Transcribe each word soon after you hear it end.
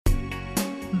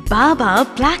Baba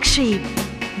Black Sheep.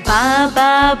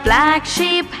 Baba Black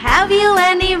Sheep, have you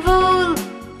any wool?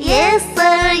 Yes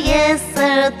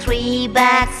sir, 3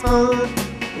 bags full.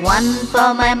 1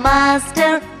 for my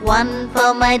master, 1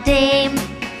 for my dame,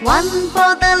 1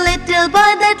 for the little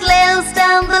boy that lives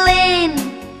down the lane.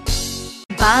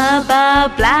 Baba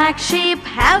Black Sheep,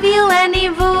 have you any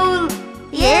wool?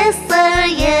 Yes sir,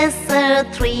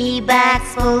 3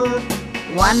 bags full.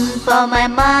 1 for my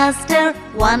master,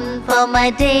 1 for my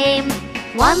dame,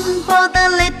 1 for the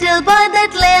little boy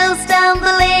that lives down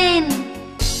the lane.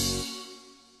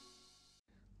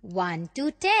 1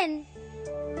 to 10.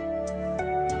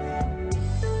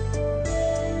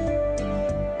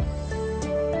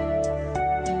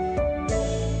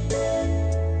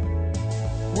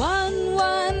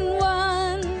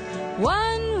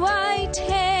 One white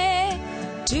hare,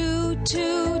 two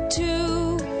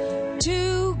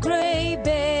gray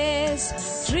bears,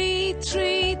 three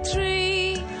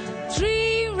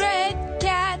red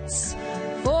cats,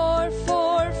 four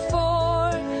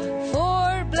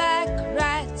black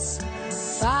rats,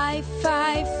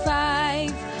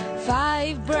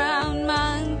 five brown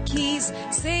monkeys,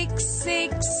 six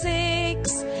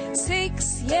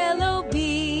yellow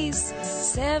bees,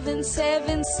 seven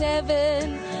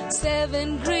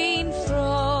green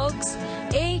frogs,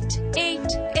 eight pink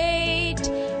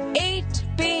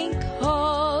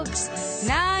hogs,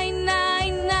 nine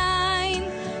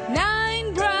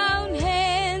brown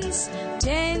hens,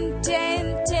 ten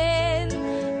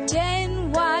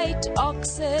white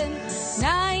oxen,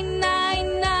 nine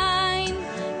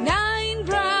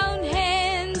brown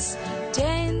hens,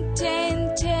 ten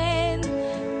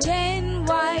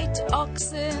white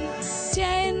oxen,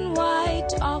 10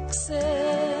 white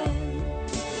oxen.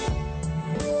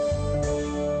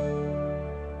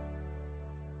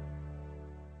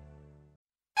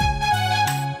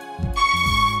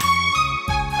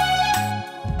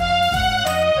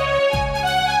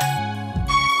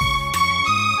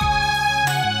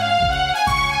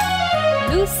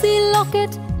 Lucy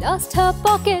Locket lost her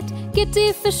pocket.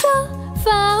 Kitty Fisher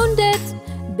found it.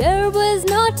 There was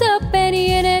not a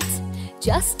penny in it,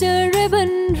 just a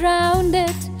ribbon round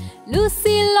it.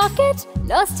 Lucy Locket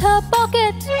lost her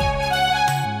pocket.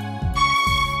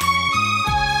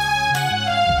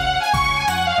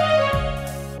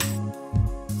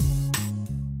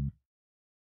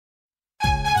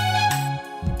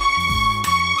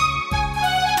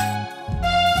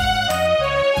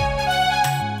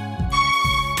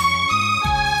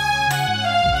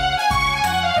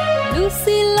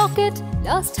 Lucy Locket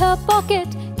lost her pocket.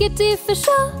 Kitty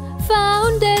Fisher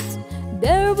found it.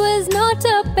 There was not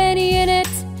a penny in it,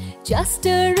 just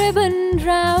a ribbon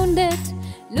round it.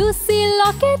 Lucy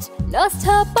Locket lost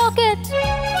her pocket.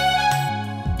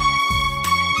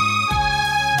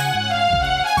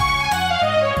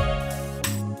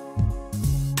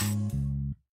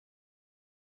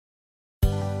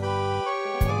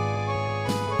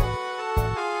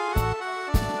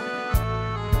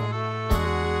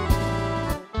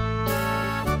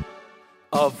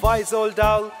 A wise old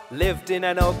owl lived in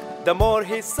an oak. The more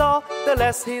he saw, the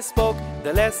less he spoke.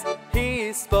 The less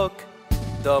he spoke,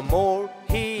 the more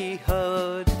he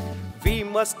heard. We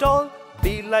must all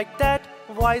be like that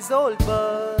wise old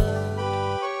bird.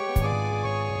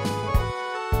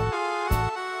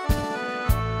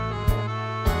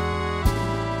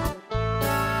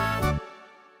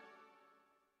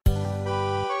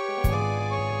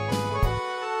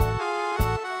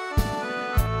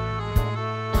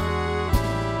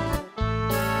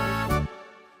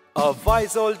 A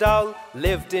wise old owl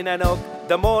lived in an oak.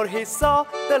 The more he saw,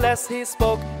 the less he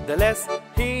spoke. The less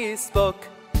he spoke,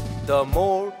 the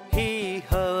more he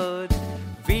heard.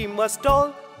 We must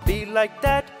all be like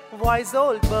that wise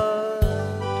old bird.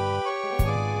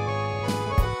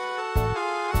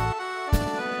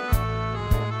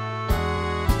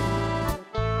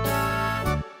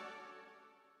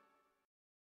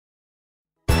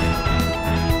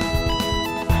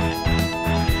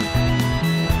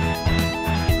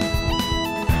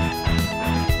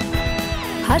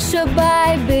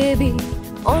 Hush-a-bye, baby,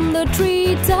 on the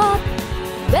treetop.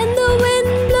 When the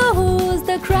wind blows,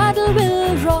 the cradle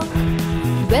will rock.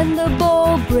 When the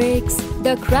bow breaks,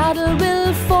 the cradle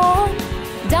will fall.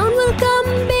 Down will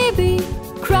come baby,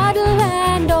 cradle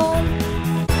and all.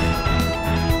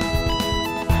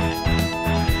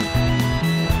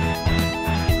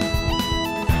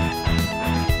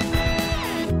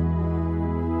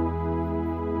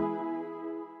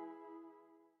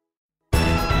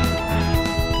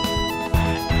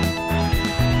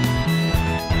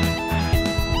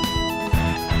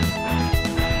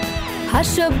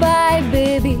 Hush-a-bye,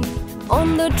 baby,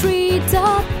 on the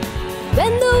treetop.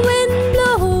 When the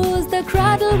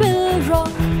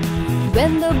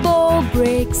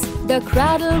breaks, the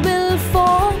cradle will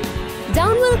fall.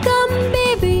 Down will come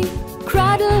baby,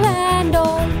 cradle and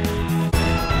all.